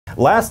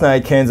Last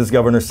night, Kansas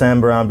Governor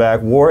Sam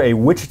Brownback wore a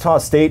Wichita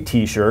State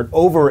t-shirt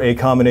over a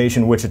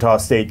combination Wichita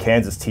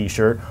State-Kansas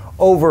t-shirt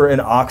over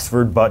an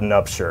Oxford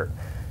button-up shirt.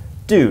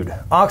 Dude,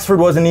 Oxford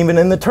wasn't even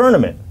in the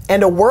tournament.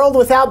 And a world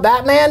without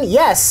Batman?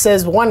 Yes,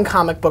 says one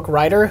comic book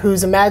writer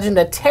who's imagined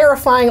a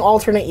terrifying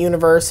alternate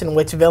universe in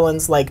which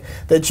villains like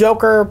the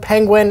Joker,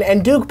 Penguin,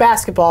 and Duke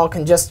basketball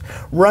can just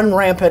run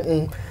rampant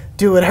and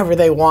do whatever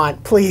they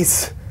want.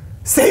 Please,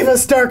 save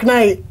us, Dark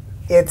Knight.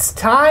 It's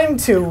time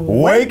to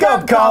wake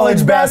up,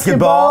 college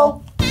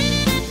basketball.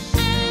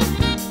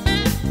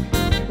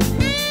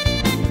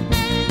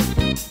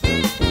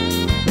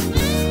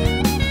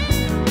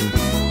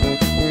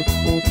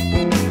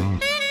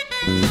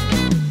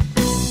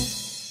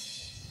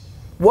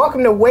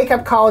 Welcome to Wake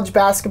Up College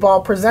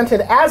Basketball,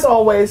 presented as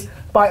always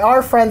by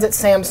our friends at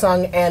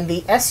Samsung and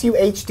the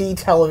SUHD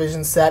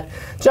television set.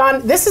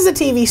 John, this is a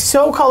TV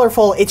so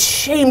colorful it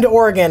shamed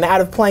Oregon out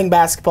of playing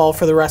basketball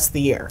for the rest of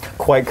the year.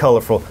 Quite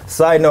colorful.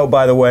 Side note,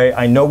 by the way,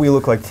 I know we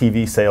look like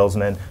TV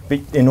salesmen, but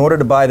in order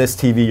to buy this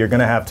TV, you're going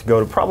to have to go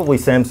to probably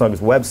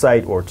Samsung's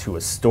website or to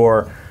a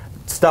store.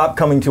 Stop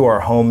coming to our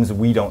homes.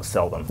 We don't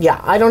sell them. Yeah,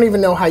 I don't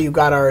even know how you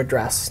got our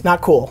address.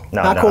 Not cool.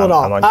 Not cool at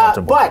all. I'm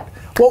uncomfortable. But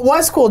what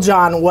was cool,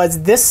 John,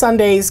 was this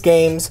Sunday's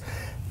games.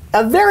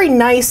 A very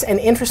nice and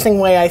interesting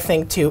way, I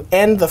think, to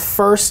end the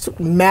first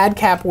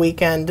madcap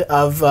weekend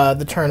of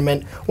the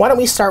tournament. Why don't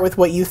we start with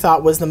what you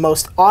thought was the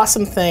most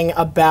awesome thing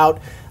about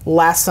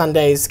last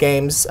Sunday's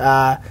games?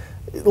 A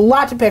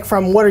lot to pick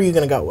from. What are you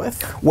going to go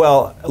with?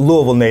 Well,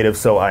 Louisville native,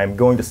 so I'm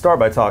going to start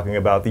by talking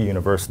about the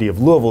University of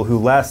Louisville, who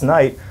last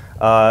night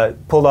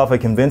pulled off a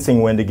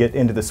convincing win to get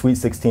into the Sweet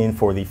 16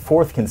 for the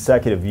fourth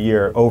consecutive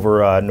year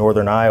over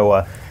Northern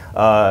Iowa.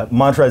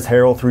 Montrezl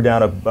Harrell threw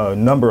down a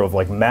number of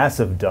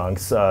massive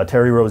dunks.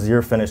 Terry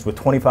Rozier finished with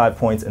 25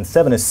 points and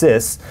 7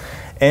 assists.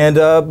 And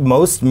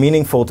most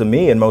meaningful to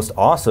me and most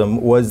awesome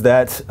was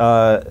that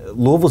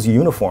Louisville's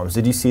uniforms.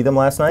 Did you see them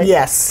last night?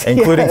 Yes.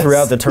 Including yes.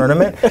 throughout the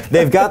tournament.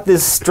 They've got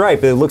this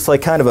stripe. It looks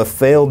like kind of a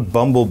failed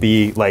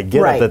bumblebee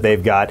get-up that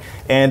they've got.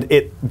 And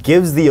it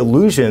gives the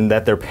illusion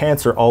that their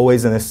pants are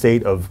always in a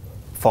state of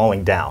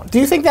falling down. Do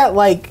you think that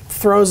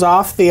throws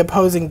off the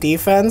opposing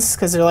defense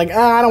because they're like,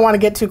 I don't want to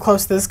get too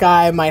close to this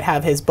guy, I might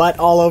have his butt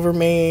all over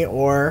me?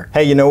 Or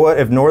hey, you know what,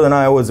 if Northern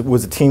Iowa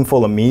was a team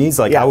full of me's,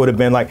 I would have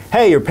been like,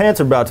 hey, your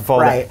pants are about to fall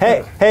down.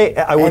 Hey,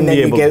 I wouldn't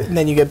be able to. And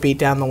then you get beat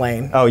down the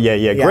lane. Oh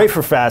yeah. Great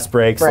for fast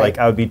breaks. Right.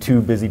 I would be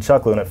too busy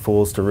chuckling at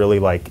fools to really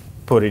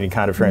put any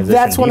kind of transition.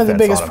 That's one of the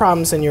biggest on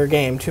problems in your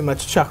game, too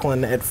much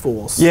chuckling at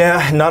fools.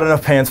 Yeah, not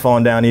enough pants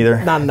falling down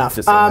either. Not enough.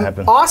 Just doesn't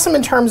happen. Awesome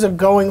in terms of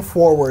going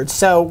forward.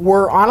 So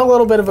we're on a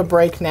little bit of a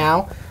break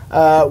now.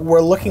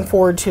 We're looking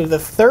forward to the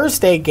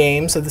Thursday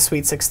games of the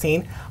Sweet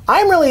 16.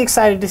 I'm really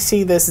excited to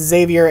see this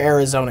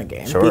Xavier-Arizona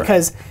game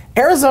because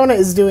Arizona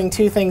is doing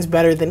two things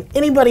better than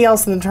anybody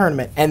else in the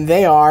tournament, and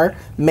they are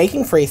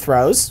making free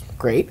throws,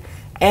 great,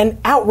 and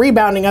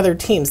out-rebounding other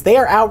teams. They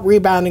are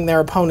out-rebounding their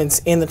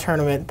opponents in the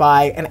tournament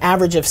by an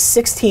average of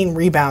 16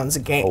 rebounds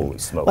a game. Holy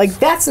smokes.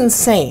 That's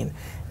insane.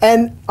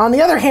 And on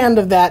the other hand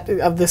of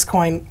this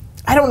coin,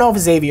 I don't know if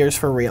Xavier's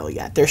for real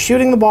yet. They're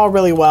shooting the ball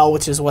really well,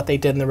 which is what they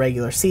did in the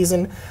regular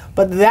season,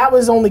 but that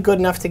was only good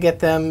enough to get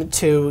them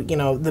to,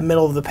 the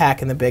middle of the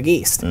pack in the Big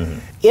East. Mm-hmm.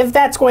 If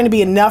that's going to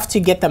be enough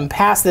to get them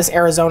past this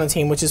Arizona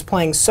team, which is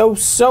playing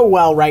so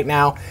well right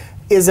now,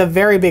 is a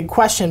very big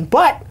question.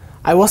 But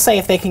I will say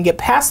if they can get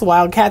past the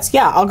Wildcats,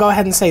 yeah, I'll go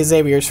ahead and say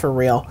Xavier's for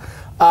real.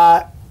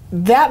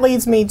 That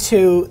leads me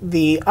to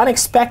the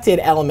unexpected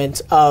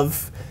element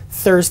of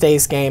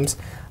Thursday's games.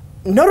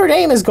 Notre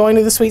Dame is going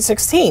to the Sweet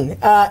 16,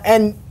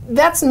 and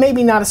that's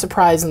maybe not a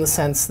surprise in the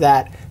sense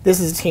that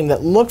this is a team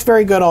that looked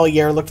very good all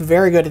year, looked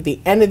very good at the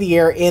end of the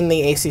year in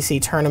the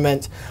ACC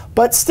tournament,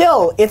 but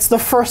still, it's the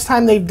first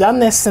time they've done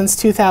this since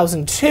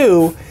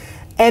 2002,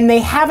 and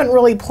they haven't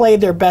really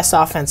played their best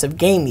offensive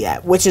game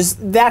yet,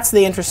 that's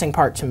the interesting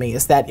part to me,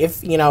 is that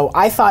if,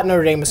 I thought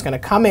Notre Dame was going to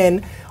come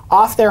in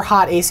off their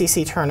hot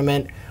ACC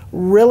tournament,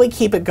 really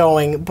keep it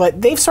going,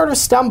 but they've sort of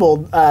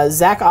stumbled.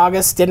 Zach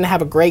August didn't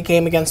have a great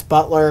game against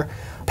Butler.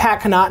 Pat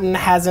Connaughton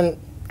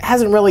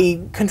hasn't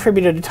really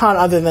contributed a ton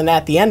other than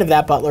at the end of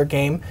that Butler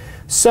game.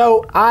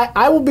 So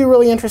I will be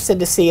really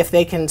interested to see if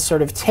they can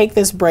sort of take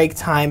this break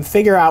time,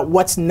 figure out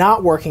what's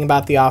not working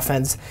about the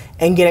offense,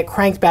 and get it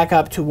cranked back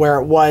up to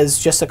where it was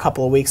just a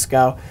couple of weeks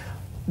ago.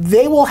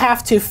 They will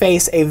have to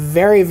face a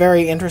very,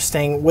 very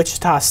interesting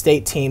Wichita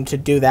State team to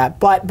do that.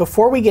 But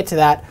before we get to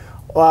that,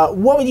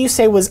 what would you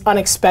say was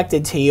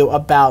unexpected to you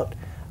about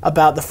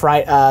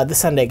the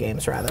Sunday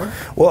games, rather?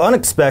 Well,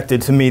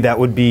 unexpected to me, that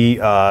would be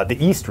the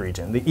East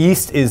region. The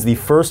East is the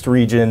first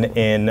region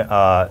in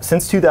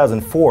since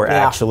 2004,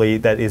 actually,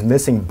 that is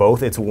missing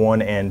both its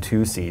 1 and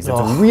 2 seeds.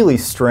 It's really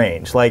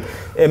strange.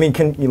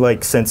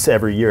 Since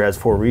every year has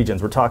 4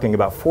 regions, we're talking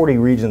about 40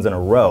 regions in a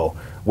row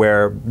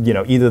where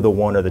either the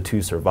 1 or the 2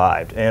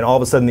 survived, and all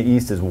of a sudden the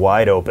East is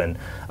wide open.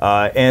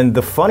 And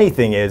the funny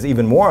thing is,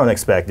 even more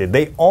unexpected,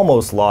 they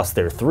almost lost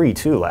their 3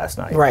 too last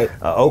night. Right.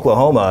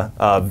 Oklahoma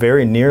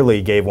very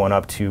nearly gave one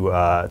up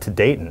to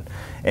Dayton.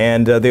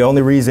 And the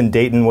only reason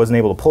Dayton wasn't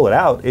able to pull it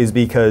out is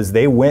because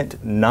they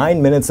went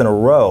 9 minutes in a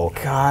row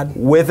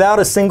without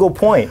a single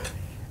point.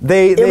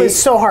 It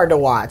was so hard to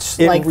watch.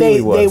 Like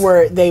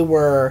really they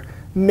were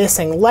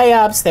missing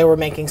layups, they were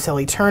making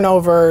silly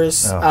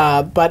turnovers,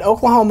 but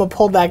Oklahoma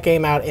pulled that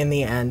game out in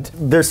the end.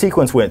 Their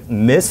sequence went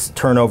miss,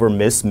 turnover,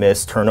 miss,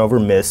 miss, turnover,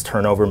 miss,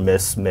 turnover,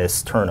 miss,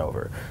 miss,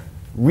 turnover.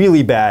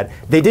 Really bad.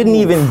 They didn't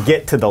even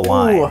get to the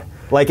line. Ooh.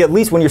 Like, at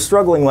least when you're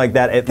struggling like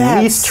that,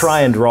 at least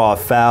try and draw a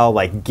foul,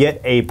 like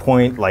get a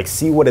point, like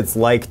see what it's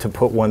like to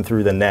put one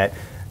through the net.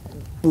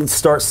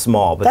 Start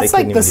small, but that's they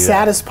couldn't like the even do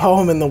saddest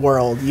poem in the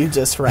world you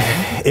just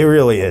read. It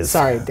really is.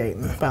 Sorry,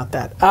 Dayton, about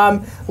that.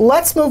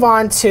 Let's move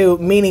on to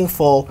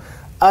meaningful.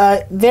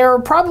 There are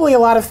probably a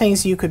lot of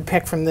things you could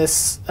pick from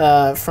this,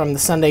 from the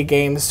Sunday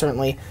games.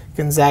 Certainly,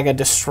 Gonzaga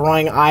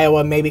destroying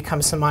Iowa maybe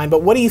comes to mind.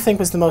 But what do you think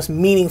was the most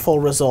meaningful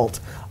result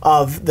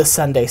of the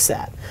Sunday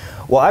set?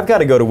 Well, I've got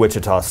to go to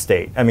Wichita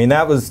State. I mean,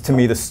 that was, to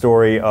me, the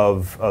story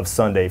of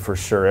Sunday for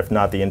sure, if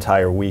not the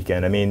entire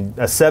weekend. I mean,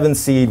 a 7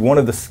 seed, one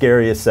of the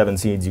scariest 7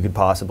 seeds you could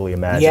possibly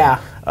imagine.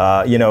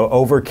 Yeah. You know,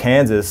 over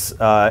Kansas.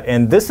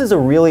 And this is a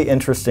really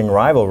interesting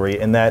rivalry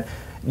in that,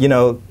 you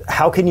know,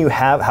 how can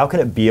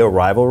it be a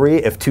rivalry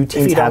if two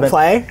teams if you haven't don't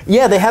play?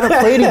 Yeah, they haven't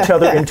played each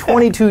other in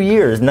 22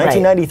 years.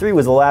 1993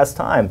 was the last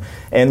time.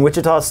 And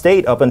Wichita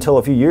State, up until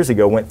a few years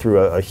ago, went through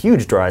a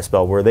huge dry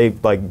spell where they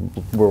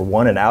were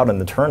 1 and out in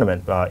the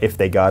tournament if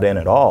they got in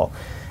at all.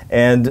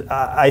 And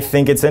I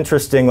think it's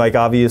interesting, like,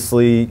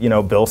 obviously, you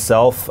know, Bill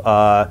Self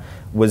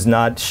was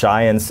not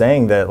shy in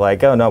saying that,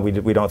 like, oh no,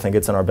 we don't think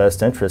it's in our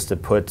best interest to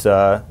put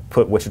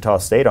Wichita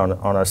State on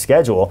our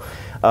schedule.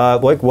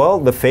 Like, well,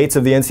 the fates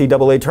of the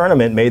NCAA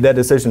tournament made that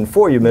decision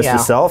for you, Mr.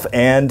 Self,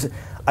 and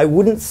I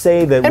wouldn't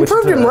say that. And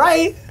proved him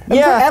right.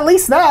 Yeah. At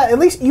least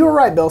you were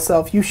right, Bill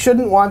Self. You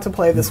shouldn't want to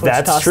play this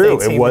Wichita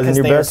State team it wasn't because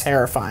your they best. are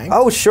terrifying.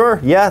 Oh,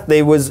 sure. Yeah,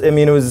 it was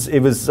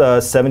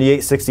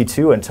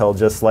 78-62 until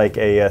just like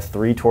a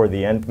 3 toward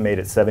the end made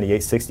it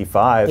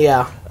 78-65.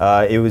 Yeah.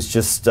 It was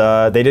just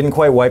they didn't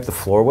quite wipe the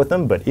floor with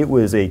them, but it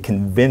was a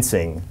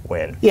convincing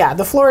win. Yeah,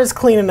 the floor is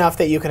clean enough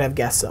that you could have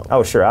guests over.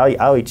 Oh, sure.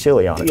 I'll eat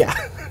chili on it. Yeah.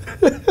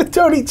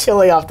 Don't eat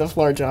chili off the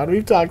floor, John.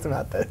 We've talked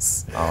about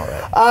this. All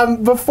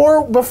right.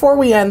 Before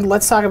we end,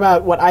 let's talk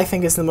about what I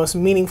think is the most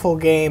meaningful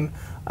game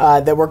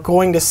that we're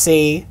going to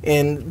see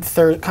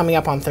coming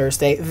up on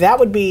Thursday. That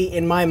would be,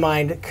 in my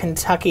mind,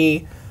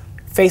 Kentucky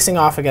facing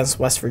off against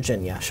West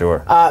Virginia.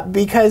 Sure.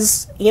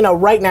 Because, you know,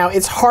 right now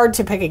it's hard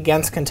to pick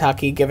against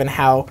Kentucky given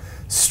how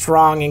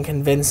strong and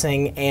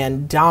convincing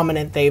and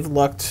dominant they've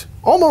looked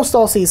almost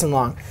all season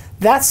long.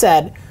 That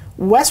said,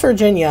 West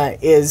Virginia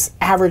is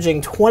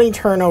averaging 20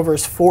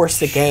 turnovers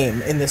forced a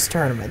game in this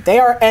tournament.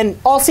 And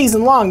all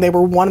season long, they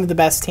were one of the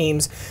best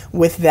teams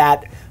with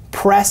that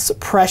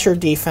pressure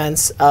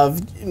defense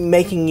of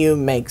making you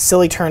make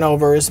silly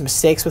turnovers,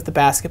 mistakes with the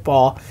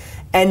basketball.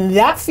 And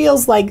that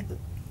feels like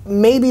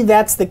maybe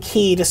that's the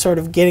key to sort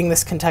of getting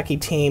this Kentucky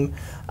team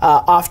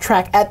off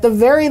track. At the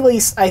very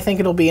least, I think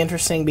it'll be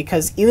interesting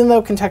because even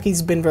though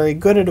Kentucky's been very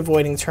good at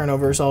avoiding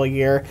turnovers all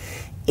year,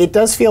 it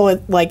does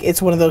feel like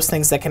it's one of those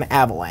things that can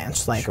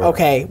avalanche. Like,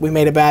 okay, we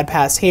made a bad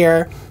pass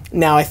here,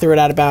 now I threw it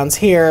out of bounds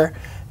here,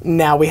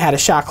 now we had a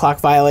shot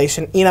clock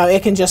violation. You know,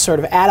 it can just sort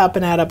of add up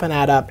and add up and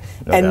add up.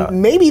 No doubt.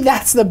 Maybe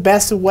that's the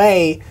best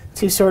way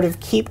to sort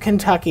of keep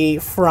Kentucky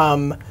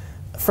from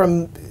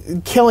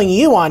killing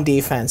you on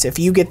defense. If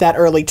you get that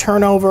early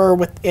turnover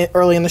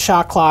early in the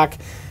shot clock,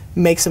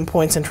 make some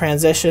points in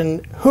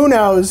transition, who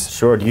knows?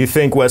 Sure. Do you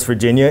think West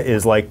Virginia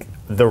is like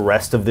the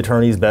rest of the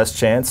tourney's best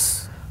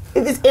chance?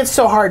 It's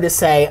so hard to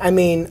say. I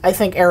mean, I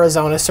think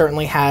Arizona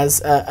certainly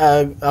has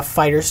a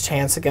fighter's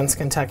chance against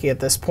Kentucky at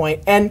this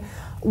point. And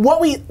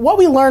what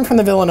we learned from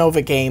the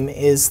Villanova game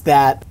is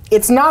that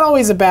it's not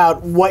always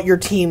about what your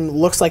team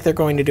looks like they're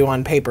going to do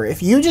on paper.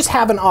 If you just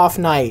have an off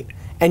night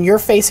and you're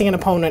facing an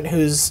opponent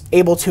who's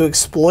able to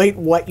exploit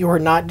what you're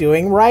not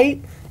doing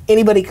right,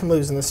 anybody can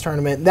lose in this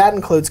tournament. That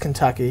includes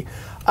Kentucky.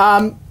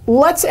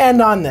 Let's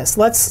end on this.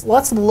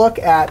 Let's look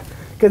at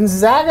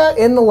Gonzaga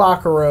in the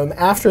locker room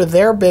after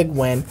their big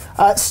win.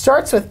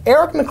 Starts with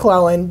Eric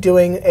McClellan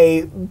doing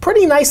a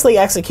pretty nicely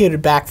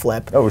executed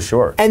backflip. Oh,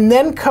 sure. And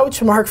then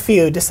Coach Mark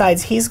Few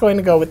decides he's going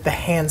to go with the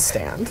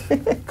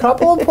handstand.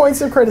 Couple of points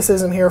of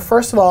criticism here.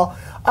 First of all,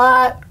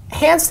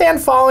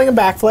 handstand following a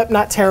backflip,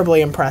 not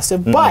terribly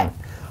impressive. But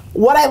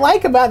what I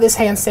like about this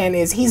handstand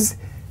is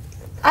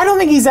I don't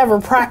think he's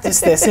ever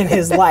practiced this in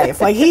his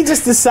life. Like, he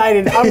just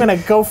decided, I'm going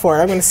to go for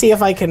it. I'm going to see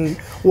if I can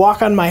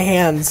walk on my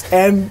hands.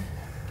 And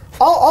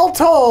all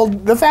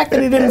told, the fact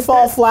that he didn't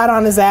fall flat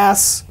on his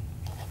ass,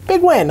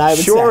 big win, I would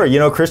say. Sure. You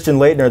know, Christian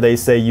Laettner, they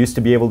say, used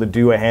to be able to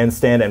do a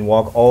handstand and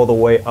walk all the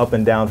way up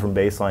and down from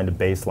baseline to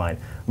baseline.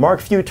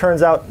 Mark Few,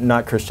 turns out,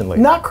 not Christian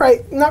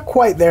Laettner. Not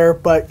quite there,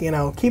 but, you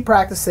know, keep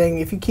practicing.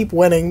 If you keep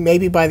winning,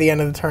 maybe by the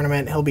end of the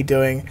tournament, he'll be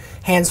doing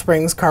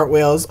handsprings,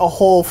 cartwheels, a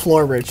whole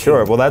floor routine.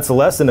 Sure. Well, that's the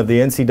lesson of the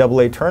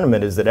NCAA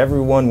tournament, is that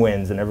everyone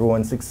wins and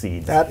everyone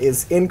succeeds. That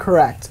is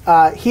incorrect.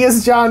 He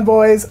is John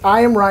Boys.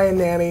 I am Ryan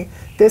Nanny.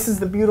 This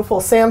is the beautiful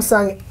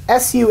Samsung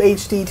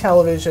SUHD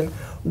television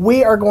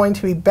We are going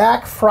to be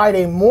back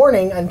Friday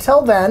morning.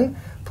 Until then,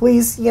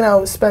 please,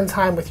 spend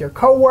time with your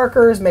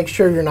coworkers. Make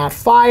sure you're not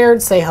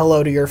fired. Say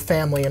hello to your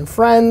family and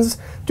friends.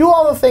 Do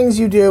all the things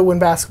you do when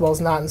basketball is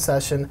not in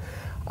session.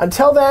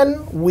 Until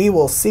then, we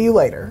will see you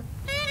later.